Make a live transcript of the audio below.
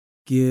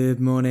Good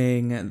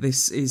morning.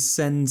 This is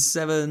Send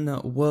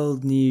 7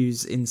 World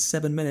News in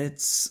 7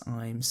 minutes.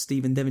 I'm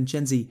Stephen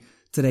DeVincenzi.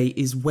 Today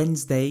is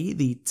Wednesday,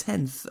 the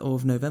 10th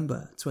of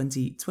November,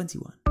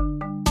 2021.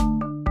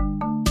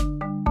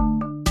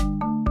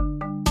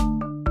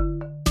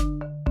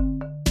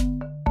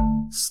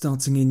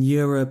 Starting in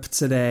Europe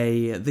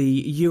today,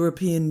 the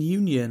European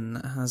Union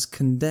has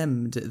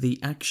condemned the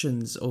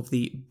actions of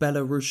the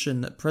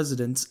Belarusian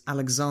President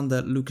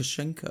Alexander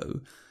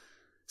Lukashenko,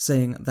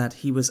 saying that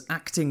he was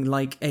acting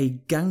like a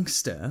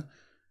gangster.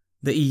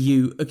 The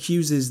EU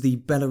accuses the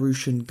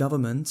Belarusian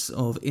government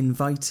of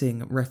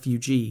inviting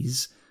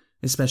refugees,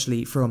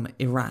 especially from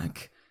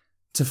Iraq,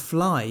 to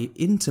fly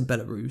into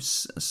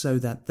Belarus so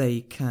that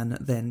they can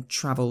then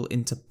travel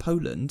into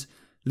Poland,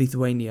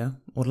 Lithuania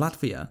or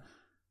Latvia.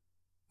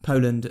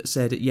 Poland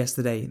said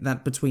yesterday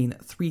that between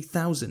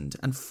 3,000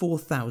 and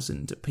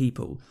 4,000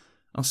 people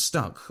are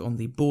stuck on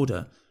the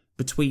border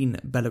between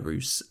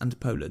Belarus and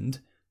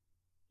Poland.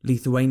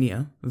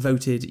 Lithuania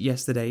voted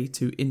yesterday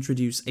to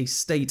introduce a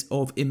state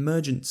of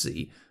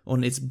emergency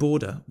on its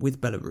border with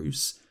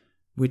Belarus,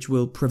 which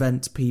will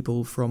prevent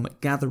people from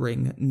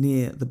gathering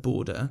near the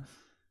border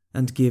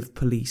and give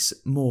police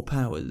more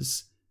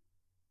powers.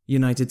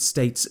 United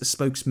States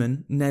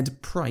spokesman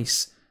Ned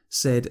Price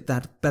said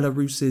that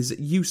Belarus's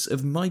use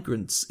of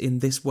migrants in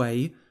this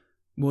way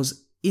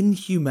was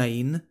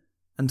inhumane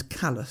and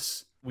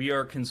callous. We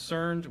are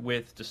concerned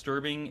with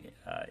disturbing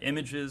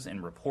images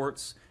and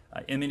reports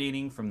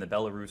emanating from the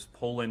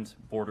Belarus-Poland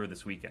border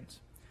this weekend.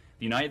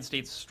 The United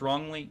States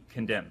strongly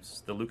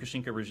condemns the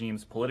Lukashenko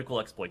regime's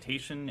political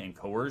exploitation and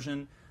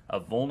coercion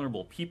of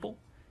vulnerable people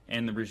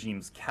and the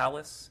regime's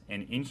callous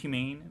and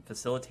inhumane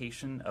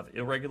facilitation of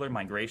irregular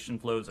migration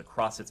flows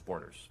across its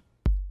borders.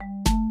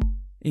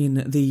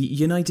 In the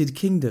United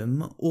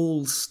Kingdom,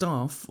 all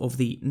staff of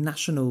the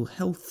National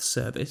Health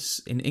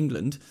Service in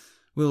England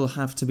will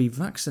have to be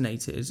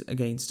vaccinated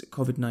against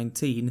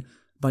COVID-19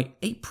 by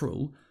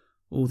April,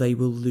 or they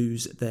will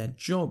lose their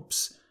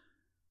jobs.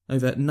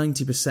 Over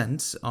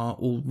 90% are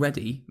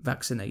already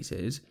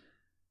vaccinated.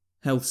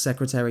 Health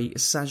Secretary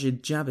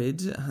Sajid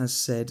Javid has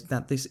said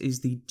that this is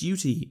the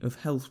duty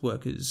of health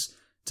workers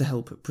to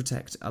help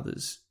protect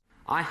others.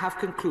 I have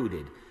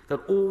concluded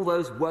that all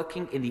those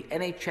working in the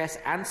NHS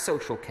and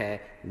social care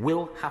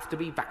will have to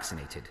be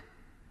vaccinated.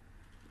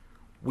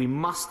 We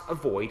must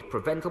avoid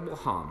preventable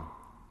harm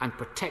and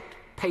protect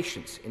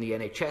patients in the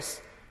NHS,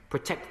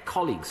 protect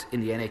colleagues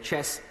in the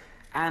NHS,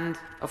 and,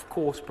 of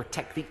course,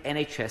 protect the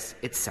NHS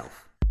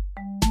itself.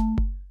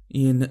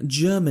 In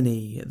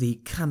Germany,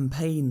 the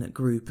campaign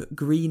group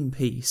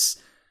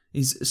Greenpeace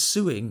is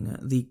suing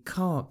the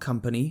car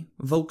company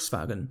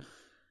Volkswagen.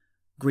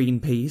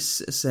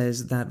 Greenpeace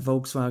says that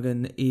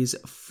Volkswagen is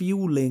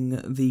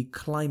fueling the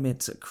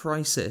climate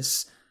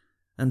crisis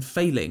and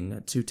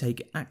failing to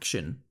take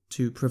action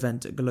to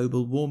prevent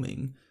global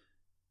warming.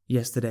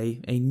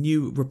 Yesterday, a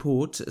new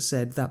report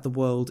said that the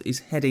world is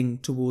heading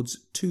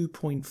towards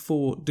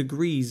 2.4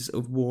 degrees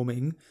of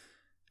warming,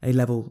 a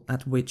level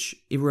at which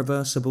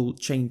irreversible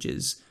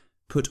changes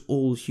put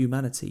all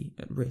humanity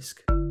at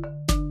risk.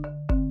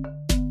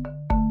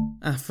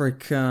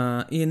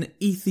 Africa. In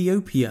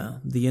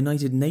Ethiopia, the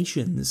United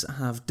Nations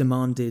have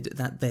demanded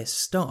that their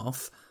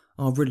staff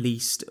are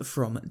released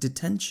from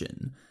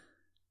detention.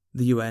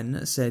 The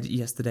UN said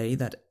yesterday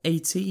that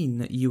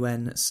 18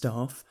 UN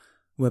staff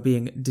were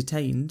being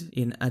detained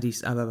in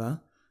Addis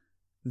Ababa.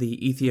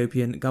 The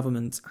Ethiopian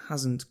government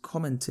hasn't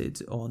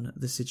commented on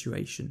the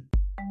situation.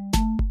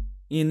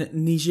 In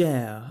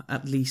Niger,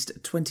 at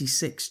least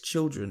 26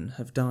 children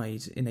have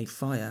died in a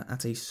fire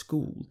at a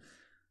school.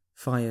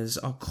 Fires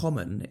are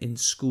common in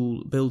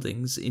school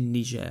buildings in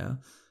Niger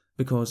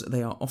because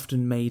they are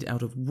often made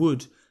out of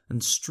wood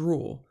and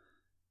straw.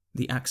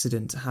 The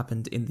accident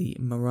happened in the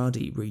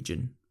Maradi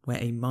region,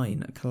 where a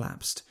mine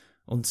collapsed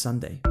on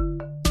Sunday.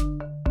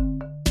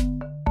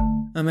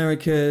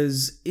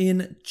 America's.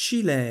 In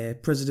Chile,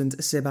 President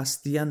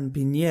Sebastián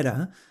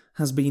Piñera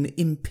has been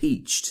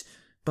impeached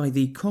by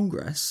the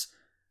Congress.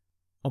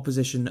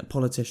 Opposition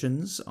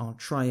politicians are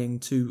trying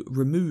to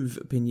remove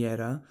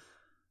Piñera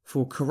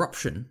for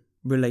corruption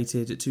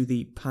related to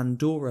the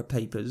Pandora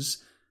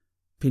Papers.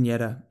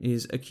 Piñera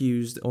is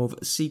accused of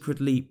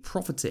secretly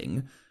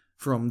profiting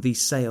from the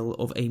sale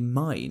of a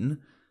mine.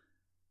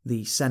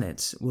 The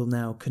Senate will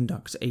now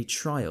conduct a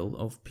trial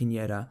of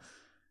Piñera.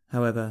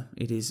 However,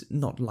 it is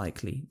not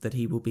likely that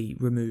he will be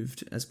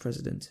removed as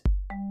president.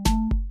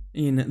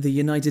 In the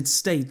United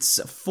States,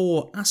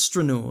 4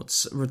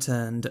 astronauts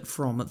returned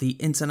from the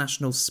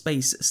International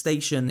Space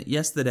Station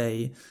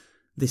yesterday.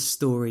 This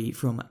story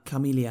from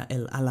Camilia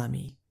El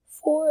Alami.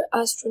 4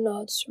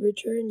 astronauts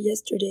returned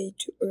yesterday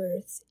to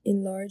Earth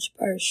in large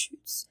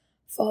parachutes,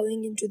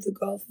 falling into the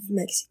Gulf of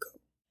Mexico.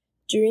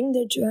 During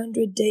their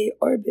 200-day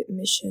orbit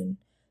mission,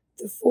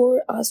 the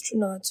 4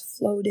 astronauts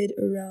floated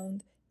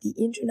around the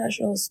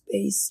International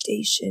Space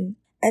Station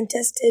and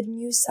tested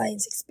new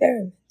science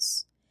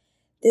experiments.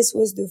 This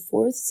was the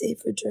 4th safe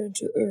return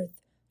to Earth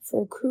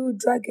for Crew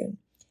Dragon,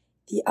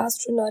 the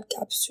astronaut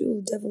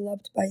capsule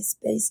developed by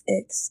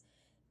SpaceX,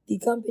 the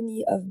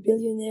company of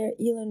billionaire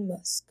Elon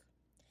Musk.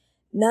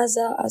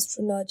 NASA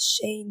astronaut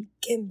Shane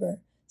Kimber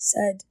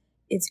said,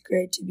 "It's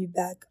great to be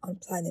back on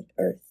planet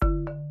Earth."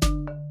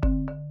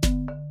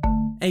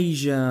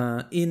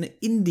 Asia. In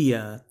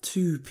India,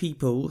 2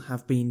 people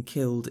have been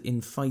killed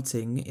in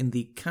fighting in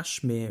the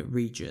Kashmir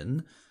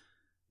region.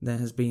 There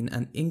has been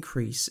an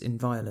increase in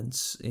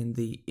violence in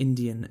the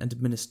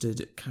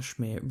Indian-administered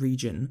Kashmir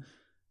region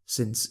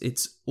since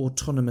its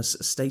autonomous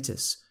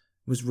status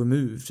was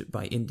removed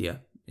by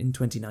India in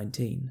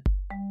 2019.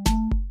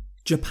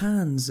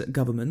 Japan's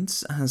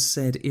government has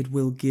said it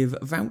will give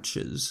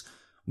vouchers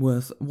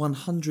worth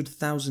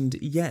 100,000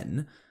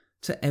 yen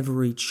to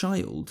every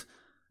child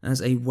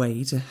as a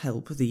way to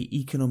help the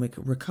economic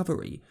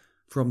recovery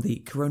from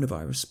the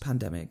coronavirus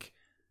pandemic.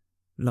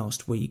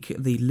 Last week,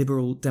 the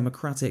Liberal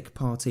Democratic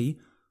Party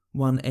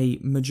won a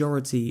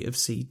majority of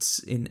seats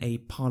in a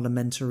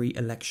parliamentary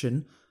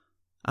election,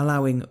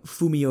 allowing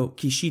Fumio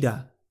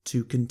Kishida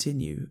to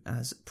continue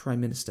as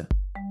Prime Minister.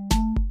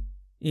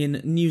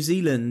 In New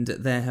Zealand,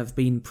 there have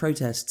been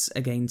protests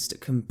against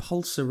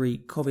compulsory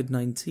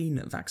COVID-19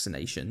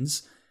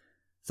 vaccinations.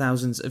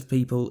 Thousands of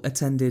people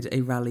attended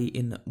a rally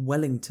in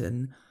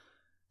Wellington.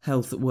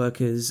 Health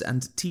workers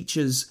and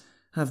teachers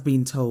have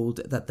been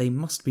told that they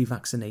must be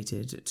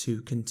vaccinated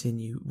to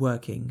continue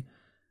working.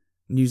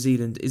 New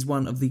Zealand is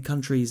one of the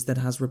countries that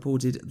has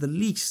reported the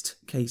least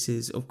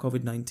cases of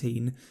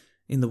COVID-19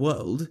 in the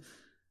world,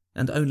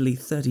 and only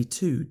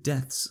 32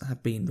 deaths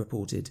have been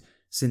reported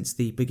since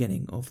the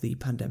beginning of the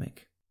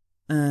pandemic.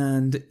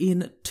 And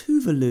in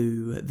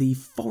Tuvalu, the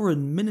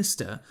foreign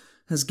minister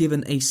has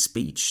given a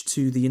speech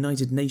to the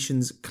United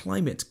Nations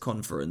Climate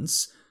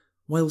Conference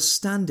while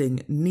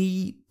standing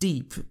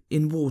knee-deep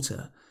in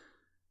water.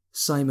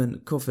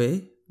 Simon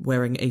Kofe,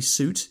 wearing a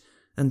suit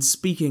and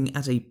speaking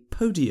at a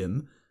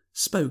podium,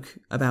 spoke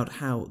about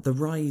how the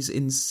rise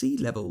in sea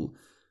level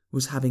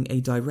was having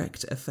a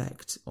direct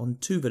effect on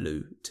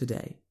Tuvalu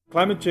today.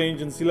 Climate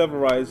change and sea level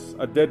rise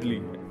are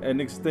deadly and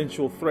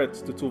existential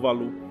threats to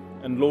Tuvalu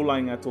and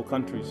low-lying atoll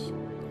countries.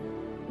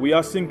 We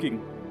are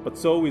sinking, but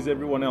so is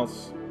everyone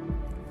else.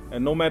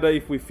 And no matter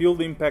if we feel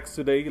the impacts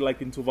today,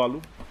 like in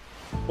Tuvalu,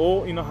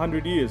 or in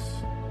 100 years,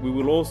 we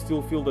will all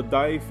still feel the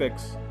dire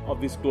effects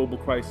of this global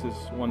crisis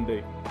one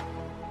day.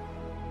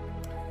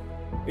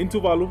 In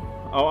Tuvalu,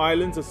 our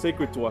islands are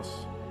sacred to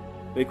us.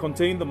 They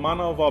contain the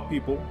mana of our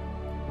people.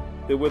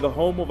 They were the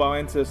home of our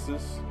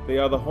ancestors. They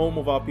are the home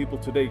of our people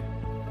today.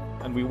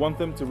 And we want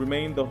them to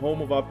remain the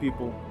home of our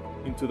people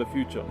into the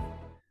future.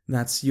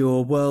 That's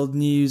your world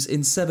news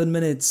in 7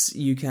 minutes.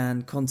 You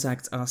can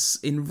contact us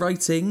in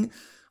writing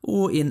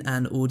or in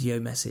an audio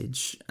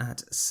message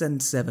at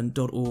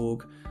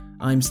send7.org.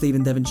 I'm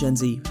Stephen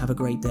Devincenzi. Have a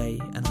great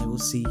day, and I will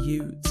see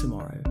you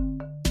tomorrow.